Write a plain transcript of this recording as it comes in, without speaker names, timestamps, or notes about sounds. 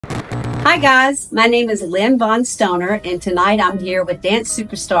Hi guys, my name is Lynn Von Stoner, and tonight I'm here with dance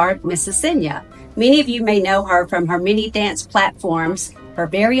superstar Miss Esenya. Many of you may know her from her many dance platforms, her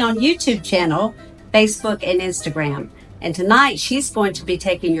very own YouTube channel, Facebook, and Instagram. And tonight she's going to be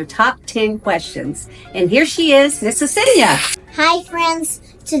taking your top 10 questions. And here she is, Miss Esenya. Hi friends,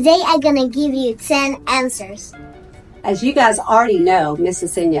 today I'm gonna give you 10 answers. As you guys already know, Miss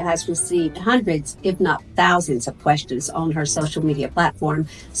Esenya has received hundreds, if not thousands, of questions on her social media platform.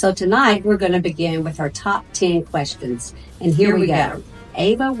 So tonight we're going to begin with her top 10 questions. And here we go.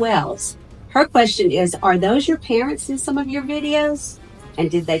 Ava Wells. Her question is, are those your parents in some of your videos?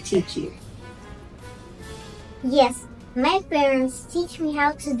 And did they teach you? Yes, my parents teach me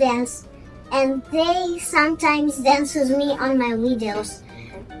how to dance, and they sometimes dance with me on my videos.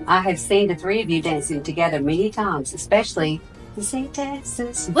 I have seen the three of you dancing together many times, especially in St.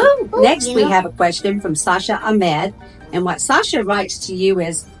 Texas. Woo! Next, we have a question from Sasha Ahmed. And what Sasha writes to you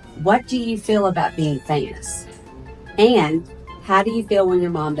is, what do you feel about being famous? And how do you feel when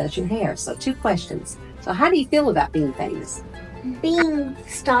your mom does your hair? So 2 questions. So how do you feel about being famous? Being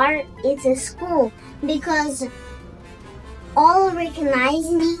star is a school because all recognize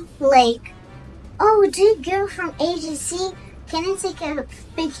me like, oh, the girl from agency. Can I take a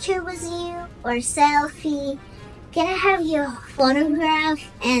picture with you or selfie? Can I have your photograph?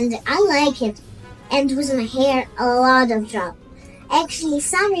 And I like it. And with my hair, a lot of job. Actually,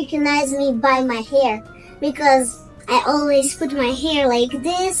 some recognize me by my hair because I always put my hair like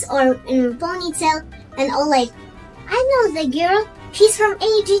this or in a ponytail and all like, I know the girl. She's from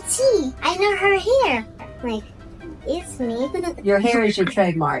AGT. I know her hair. Like, it's me. Your hair is your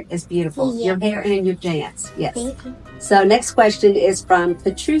trademark. It's beautiful. Yeah. Your hair and your dance. Yes. Thank you. So next question is from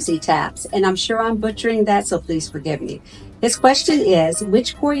Petruzzi Taps, and I'm sure I'm butchering that, so please forgive me. His question is,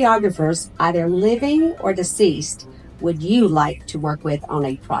 which choreographers, either living or deceased, would you like to work with on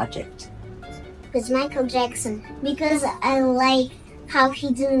a project? With Michael Jackson, because I like how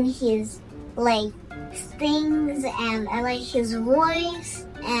he doing his like things, and I like his voice,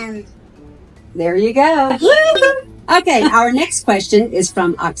 and there you go. Okay, our next question is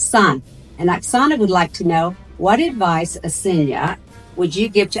from Oksana, and Oksana would like to know, what advice, Esenya, would you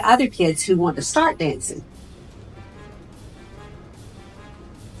give to other kids who want to start dancing?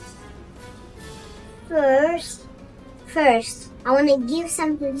 First, I want to give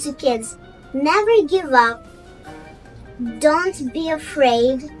something to kids. Never give up. Don't be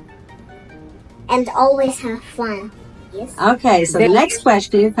afraid. And always have fun. Yes. Okay, so the next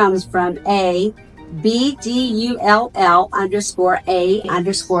question comes from A BDULL_A_H.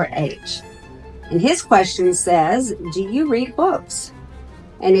 And his question says, do you read books?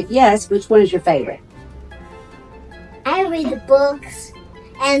 And if yes, which one is your favorite? I read books,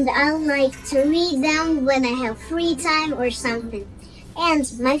 and I like to read them when I have free time or something. And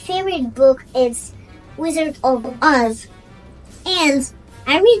my favorite book is Wizard of Oz. And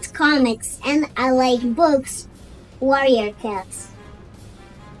I read comics, and I like books, Warrior Cats.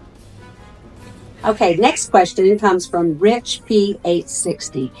 Okay, next question comes from Rich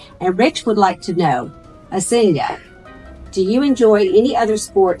P860. And Rich would like to know, Esenya, do you enjoy any other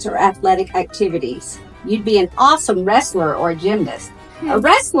sports or athletic activities? You'd be an awesome wrestler or gymnast. A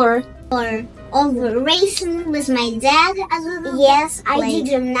wrestler? Or racing with my dad. Yes, I do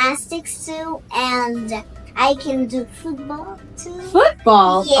gymnastics too, and I can do football too.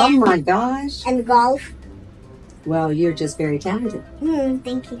 Football? Yeah. Oh my gosh. And golf. Well, you're just very talented.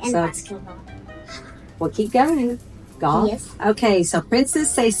 Thank you. And So- basketball. Well, keep going. Golf? Yes. Okay, so Princess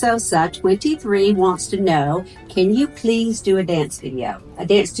Say Sosa 23 wants to know, can you please do a dance video, a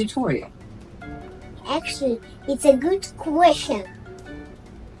dance tutorial? Actually, it's a good question.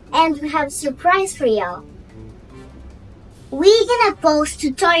 And we have a surprise for y'all. We're gonna post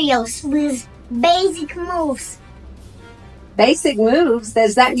tutorials with basic moves. Basic moves?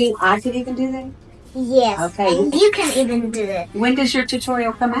 Does that mean I could even do that? Yes. Okay. And you can even do it. When does your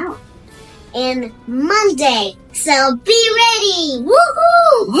tutorial come out? In Monday. So be ready!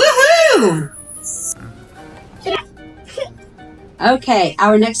 Woohoo! Woohoo! Okay,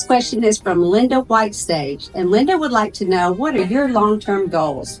 our next question is from Linda Whitestage. And Linda would like to know, what are your long-term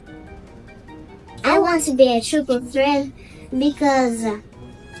goals? I want to be a triple threat because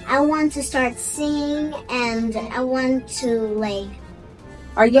I want to start singing and I want to like...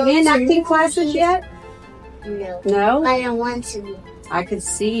 Are you Go in to acting classes yet? No. No? But I want to. I could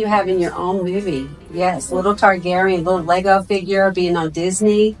see you having your own movie. Yes, little Targaryen, little Lego figure, being on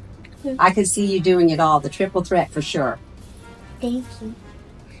Disney. I could see you doing it all, the triple threat for sure. Thank you.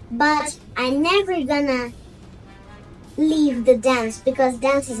 But I'm never gonna leave the dance because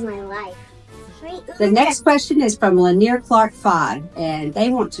dance is my life. The next question is from Lanier Clark 5, and they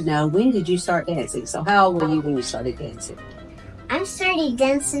want to know, when did you start dancing? So how old were you when you started dancing? I started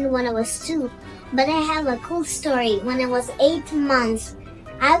dancing when I was 2, but I have a cool story. When I was 8 months,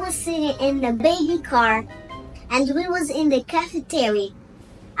 I was sitting in the baby car, and we was in the cafeteria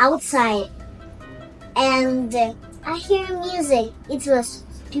outside, and I hear music. It was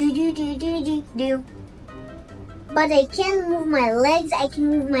do do do do do do. But I can't move my legs, I can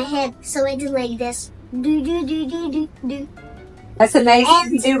move my head. So I did like this. Do do do do do do. That's amazing.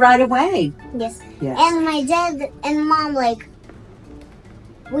 And you do right away. Yes. And my dad and mom, like,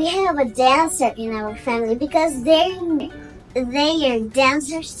 we have a dancer in our family because they are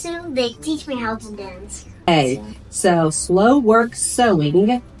dancers too. They teach me how to dance. Hey, so Slow Work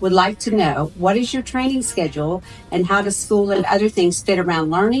Sewing would like to know, what is your training schedule and how does school and other things fit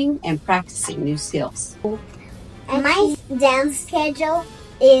around learning and practicing new skills? And my dance schedule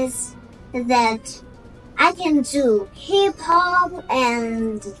is that I can do hip hop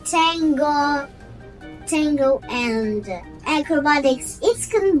and tango and acrobatics. It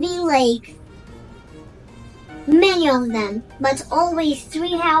can be like many of them, but always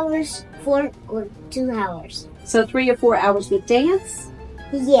 3 hours, 4 or 2 hours. So 3 or 4 hours with dance?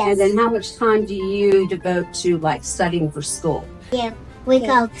 Yes. And then how much time do you devote to like studying for school? Yeah. Wake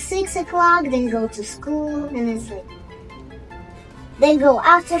up 6 o'clock, then go to school, and it's like, then go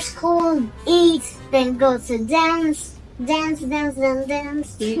after school, eat, then go to dance.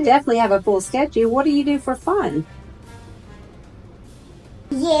 You definitely have a full schedule. What do you do for fun?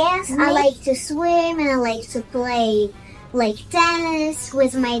 Yes, I like to swim and I like to play like tennis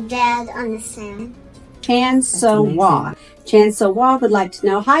with my dad on the sand. Chan So-Wa. Chan So-Wa would like to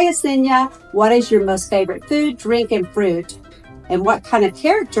know, hi Esenya, what is your most favorite food, drink, and fruit? And what kind of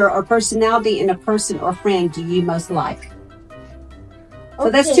character or personality in a person or friend do you most like? So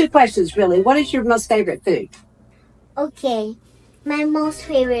that's 2 questions really. What is your most favorite food? Okay, my most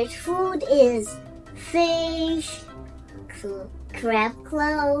favorite food is fish, crab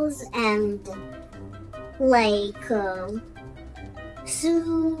claws, and like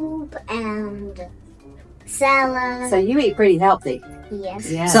soup and salad. So you eat pretty healthy.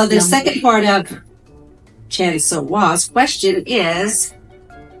 Yes. So the second part of Chan So-Wa's question is,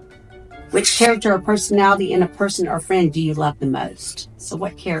 which character or personality in a person or friend do you love the most? So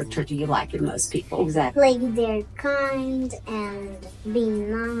what character do you like in most people? Exactly. Like they're kind and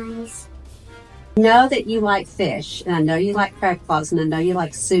being nice. I know that you like fish, and I know you like crab claws, and I know you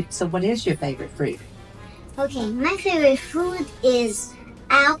like soup. So what is your favorite fruit? Okay, my favorite fruit is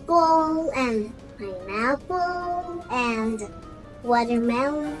apple and pineapple and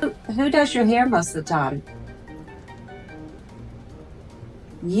watermelon. Who does your hair most of the time?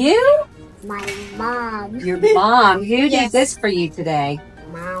 You? My mom. Your mom. Who did this for you today?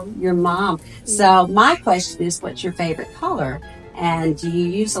 Mom. Your mom. So my question is, what's your favorite color? And do you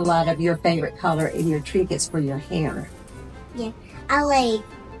use a lot of your favorite color in your trinkets for your hair? Yeah, I like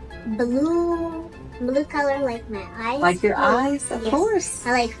blue color like my eyes. Like your eyes? Of course.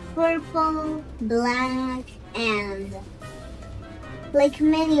 I like purple, black, and like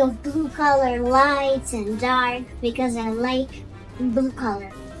many of blue color, lights and dark, because I like blue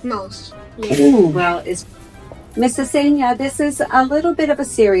color most. Yeah. Well, it's Miss Esenya, this is a little bit of a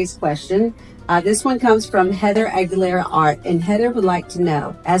serious question. This one comes from Heather Aguilera Art, and Heather would like to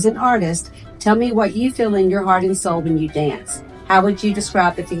know, as an artist, tell me what you feel in your heart and soul when you dance. How would you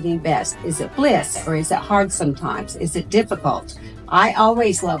describe the feeling best? Is it bliss, or is it hard sometimes? Is it difficult? I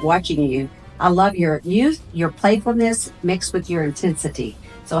always love watching you. I love your youth, your playfulness mixed with your intensity.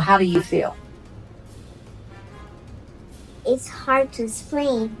 So how do you feel? It's hard to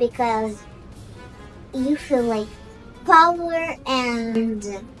explain because you feel like power and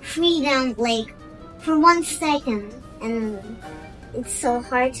freedom like for 1 second, and it's so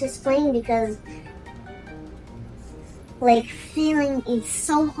hard to explain because like feeling is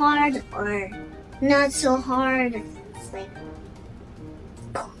so hard or not so hard. It's like,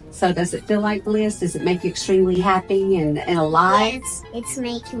 so does it feel like bliss? Does it make you extremely happy and alive? yes, it's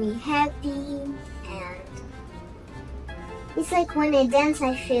making me happy, and it's like when I dance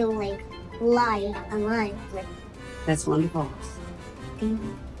I feel like alive. Like, that's wonderful.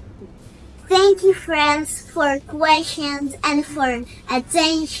 Thank you, friends, for questions and for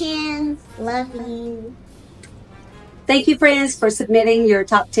attention. Love you. Thank you, friends, for submitting your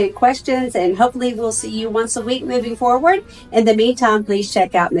top 10 questions, and hopefully we'll see you once a week moving forward. In the meantime, please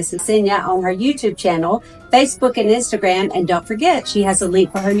check out Miss Esenya on her YouTube channel, Facebook, and Instagram. And don't forget, she has a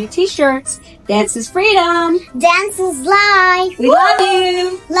link for her new t-shirts. Dance is freedom. Dance is life. We love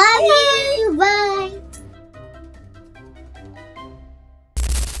you. Love you. Bye.